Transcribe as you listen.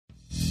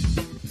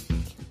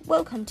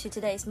Welcome to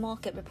today's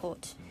market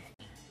report.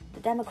 The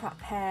Democrat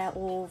pair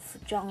of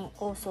Jon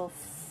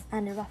Ossoff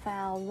and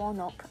Raphael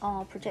Warnock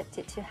are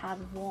projected to have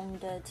won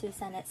the two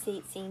Senate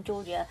seats in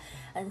Georgia,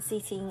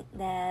 unseating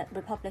their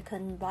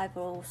Republican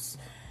rivals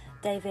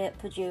David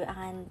Perdue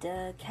and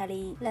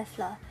Kelly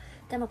Loeffler.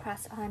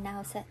 Democrats are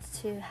now set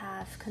to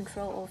have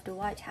control of the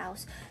White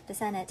House, the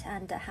Senate,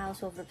 and the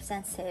House of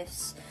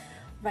Representatives,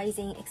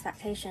 raising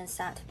expectations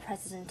that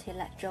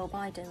President-elect Joe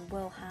Biden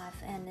will have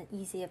an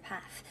easier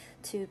path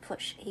to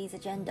push his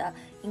agenda,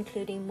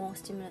 including more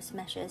stimulus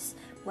measures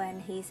when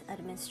his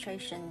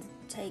administration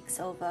takes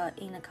over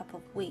in a couple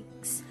of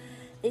weeks.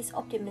 This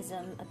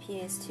optimism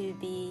appears to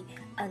be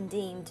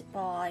undimmed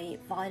by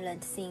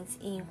violent scenes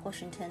in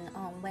Washington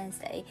on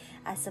Wednesday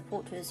as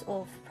supporters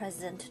of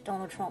President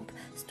Donald Trump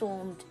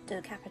stormed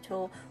the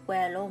Capitol,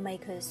 where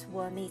lawmakers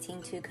were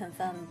meeting to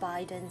confirm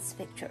Biden's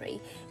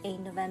victory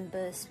in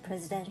November's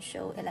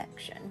presidential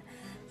election.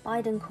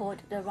 Biden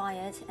called the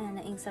riot an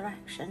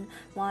insurrection,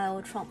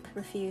 while Trump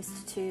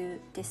refused to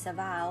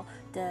disavow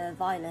the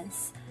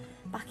violence.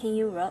 Back in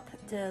Europe,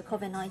 the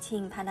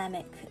COVID-19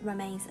 pandemic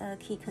remains a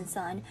key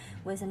concern,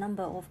 with a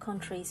number of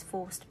countries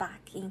forced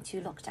back into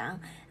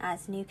lockdown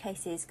as new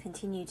cases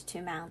continued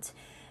to mount.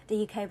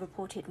 The UK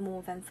reported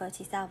more than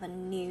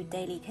 30,000 new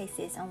daily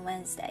cases on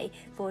Wednesday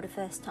for the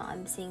first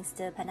time since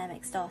the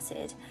pandemic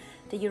started.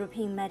 The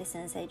European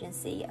Medicines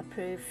Agency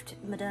approved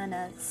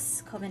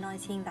Moderna's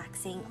COVID-19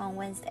 vaccine on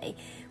Wednesday,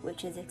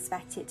 which is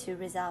expected to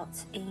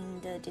result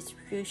in the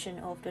distribution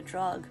of the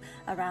drug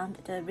around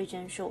the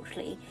region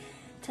shortly.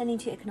 Turning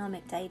to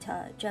economic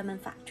data, German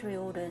factory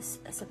orders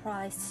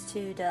surprised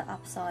to the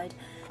upside,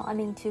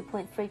 climbing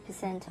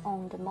 2.3%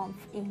 on the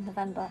month in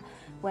November,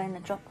 when a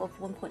drop of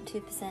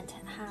 1.2%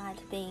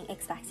 had been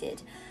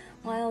expected.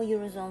 While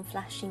Eurozone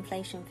flash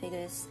inflation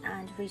figures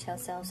and retail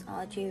sales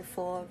are due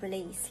for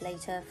release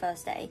later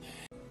Thursday,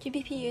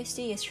 GBP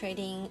USD is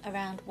trading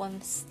around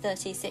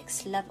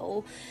 136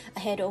 level,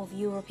 ahead of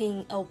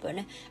European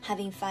Open,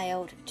 having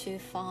failed to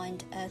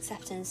find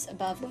acceptance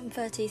above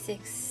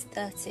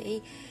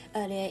 136.30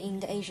 earlier in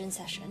the Asian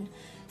session.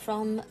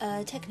 From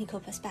a technical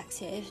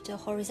perspective, the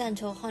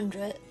horizontal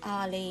 100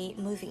 hourly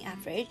moving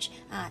average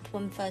at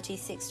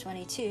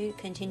 136.22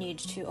 continued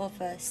to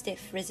offer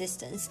stiff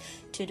resistance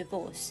to the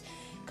bulls.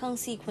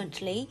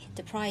 Consequently,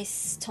 the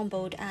price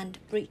tumbled and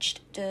breached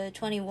the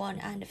 21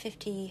 and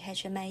 50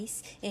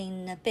 HMAs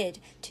in a bid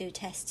to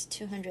test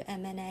 200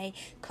 MNA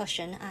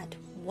cushion at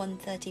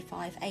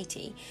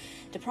 135.80.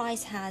 The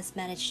price has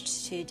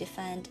managed to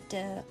defend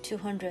the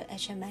 200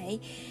 HMA,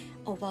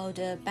 although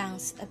the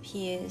bounce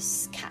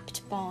appears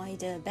capped by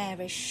the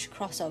bearish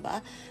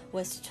crossover,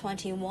 with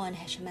 21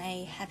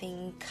 HMA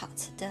having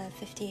cut the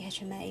 50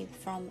 HMA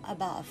from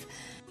above.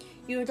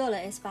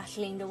 Eurodollar is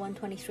battling the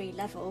 123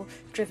 level,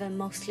 driven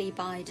mostly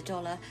by the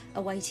dollar,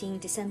 awaiting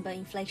December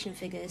inflation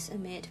figures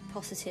amid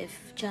positive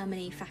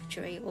Germany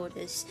factory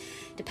orders.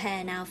 The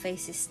pair now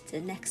faces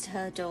the next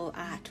hurdle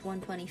at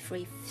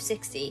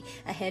 123.60,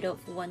 ahead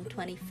of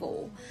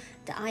 124.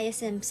 The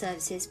ISM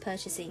Services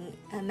Purchasing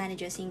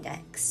Managers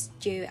Index,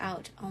 due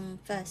out on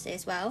Thursday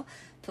as well,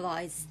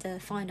 provides the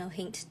final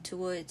hint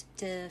toward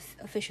the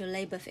official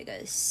labour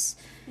figures.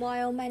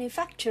 While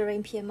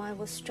manufacturing PMI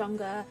was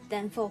stronger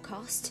than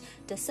forecast,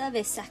 the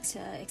service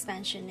sector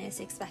expansion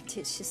is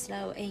expected to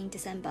slow in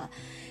December.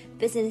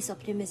 Business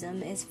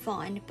optimism is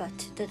fine,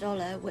 but the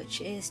dollar,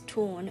 which is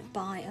torn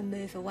by a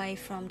move away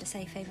from the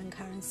safe haven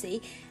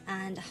currency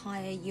and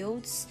higher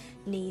yields,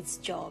 needs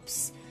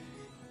jobs.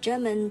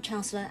 German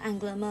Chancellor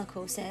Angela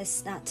Merkel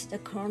says that the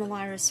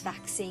coronavirus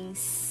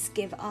vaccines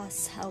give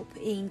us hope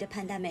in the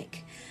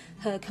pandemic.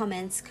 Her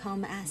comments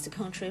come as the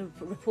country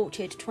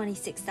reported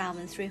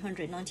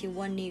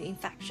 26,391 new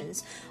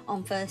infections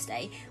on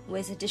Thursday,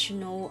 with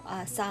additional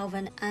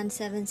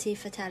 1,070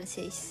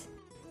 fatalities.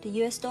 The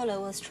US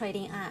dollar was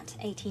trading at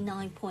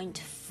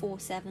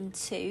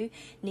 89.472,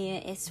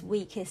 near its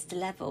weakest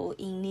level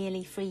in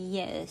nearly 3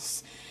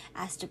 years,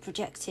 as the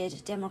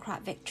projected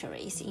Democrat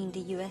victories in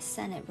the US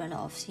Senate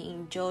runoffs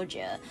in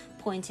Georgia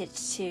pointed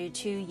to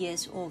 2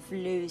 years of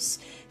loose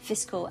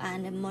fiscal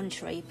and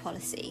monetary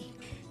policy.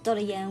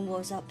 Dollar yen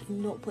was up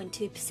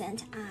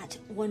 0.2% at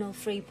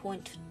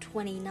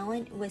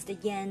 103.29, with the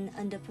yen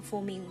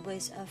underperforming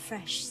with a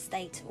fresh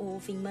state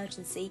of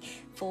emergency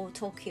for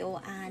Tokyo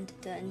and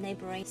the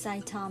neighboring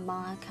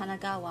Saitama,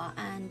 Kanagawa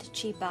and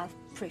Chiba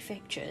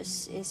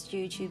prefectures is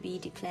due to be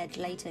declared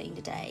later in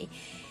the day.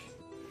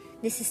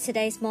 This is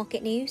today's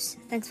market news.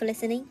 Thanks for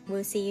listening.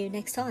 We'll see you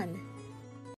next time.